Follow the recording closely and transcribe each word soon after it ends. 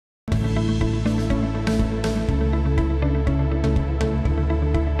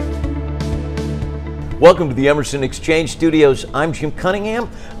Welcome to the Emerson Exchange Studios. I'm Jim Cunningham.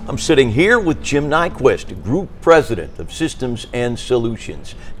 I'm sitting here with Jim Nyquist, Group President of Systems and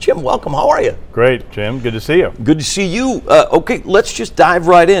Solutions. Jim, welcome. How are you? Great, Jim. Good to see you. Good to see you. Okay, let's just dive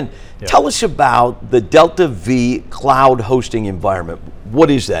right in. Yeah. Tell us about the DeltaV cloud hosting environment.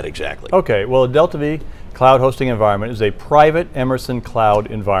 What is that exactly? Okay, well, the DeltaV cloud hosting environment is a private Emerson cloud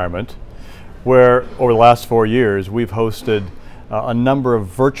environment where over the last 4 years we've hosted a number of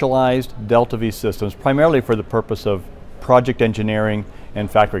virtualized DeltaV systems, primarily for the purpose of project engineering and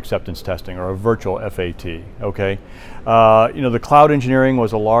factory acceptance testing, or a virtual FAT, okay? The cloud engineering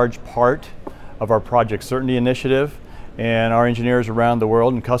was a large part of our Project Certainty initiative, and our engineers around the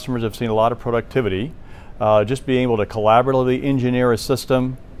world and customers have seen a lot of productivity, just being able to collaboratively engineer a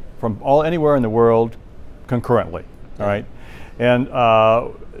system from anywhere in the world concurrently, all right? And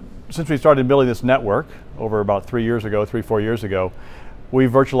since we started building this network over about 4 years ago, we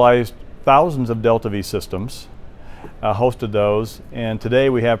virtualized thousands of DeltaV systems, hosted those, and today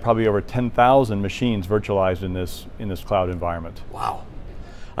we have probably over 10,000 machines virtualized in this cloud environment. Wow.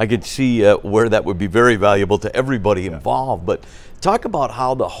 I could see where that would be very valuable to everybody involved, but talk about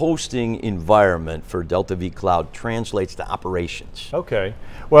how the hosting environment for DeltaV Cloud translates to operations. Okay.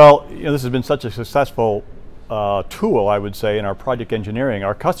 Well, this has been such a successful tool, I would say, in our project engineering.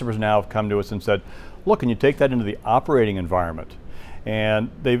 Our customers now have come to us and said, look, can you take that into the operating environment? And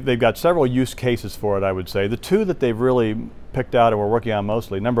they've got several use cases for it, I would say. The two that they've really picked out and we're working on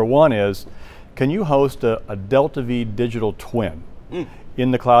mostly, number one is, can you host a DeltaV digital twin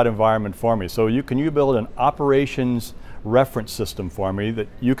in the cloud environment for me? So can you build an operations reference system for me that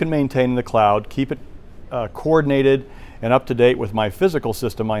you can maintain in the cloud, keep it coordinated and up to date with my physical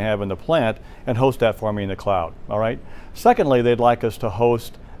system I have in the plant, and host that for me in the cloud, all right? Secondly, they'd like us to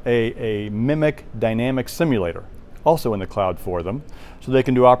host a mimic dynamic simulator, also in the cloud for them, so they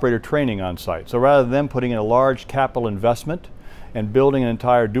can do operator training on site. So rather than them putting in a large capital investment and building an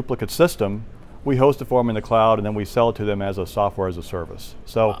entire duplicate system, we host it for them in the cloud and then we sell it to them as a software as a service.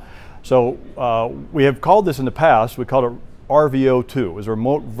 So we have called this in the past, we called it RVO2, it was a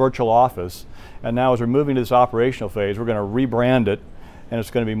remote virtual office, and now as we're moving to this operational phase, we're going to rebrand it, and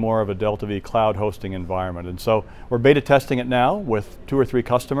it's going to be more of a DeltaV cloud hosting environment. And so we're beta testing it now with 2 or 3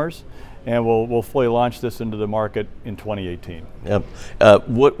 customers, and we'll fully launch this into the market in 2018. Yep.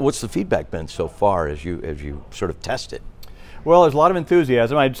 What's the feedback been so far as you sort of test it? Well, there's a lot of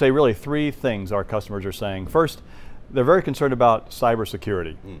enthusiasm. I'd say really 3 things our customers are saying. First, they're very concerned about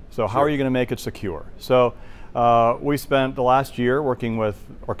cybersecurity. So how are you going to make it secure? So we spent the last year working with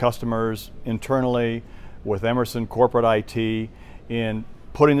our customers internally, with Emerson corporate IT, in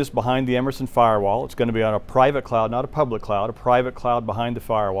putting this behind the Emerson firewall. It's going to be on a private cloud, not a public cloud, a private cloud behind the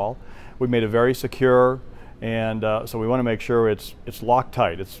firewall. We made it very secure, and so we want to make sure it's locked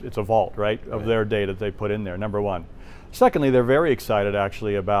tight. It's a vault, right, of their data that they put in there, number one. Secondly, they're very excited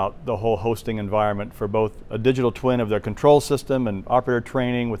actually about the whole hosting environment for both a digital twin of their control system and operator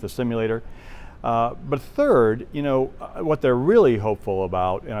training with the simulator. But third, what they're really hopeful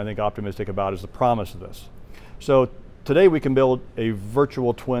about, and I think optimistic about, is the promise of this. So today we can build a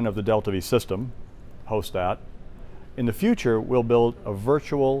virtual twin of the DeltaV system, host that. In the future, we'll build a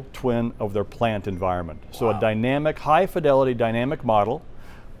virtual twin of their plant environment. So a dynamic, high fidelity dynamic model,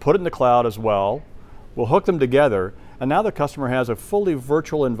 put it in the cloud as well. We'll hook them together, and now the customer has a fully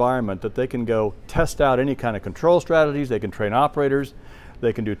virtual environment that they can go test out any kind of control strategies, they can train operators,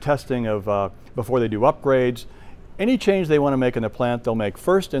 they can do testing of before they do upgrades. Any change they want to make in the plant, they'll make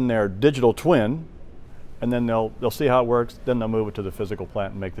first in their digital twin, and then they'll see how it works, then they'll move it to the physical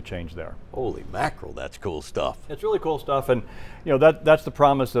plant and make the change there. Holy mackerel, that's cool stuff. It's really cool stuff, and that's the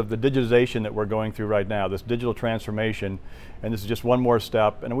promise of the digitization that we're going through right now, this digital transformation, and this is just one more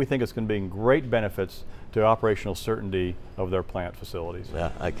step, and we think it's going to bring great benefits to operational certainty of their plant facilities.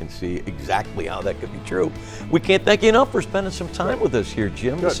 Yeah, I can see exactly how that could be true. We can't thank you enough for spending some time with us here,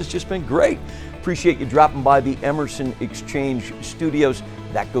 Jim. Good. This has just been great. Appreciate you dropping by the Emerson Exchange Studios.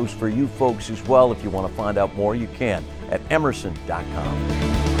 That goes for you folks as well. If you want to find out more, you can at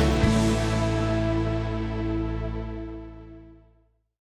emerson.com.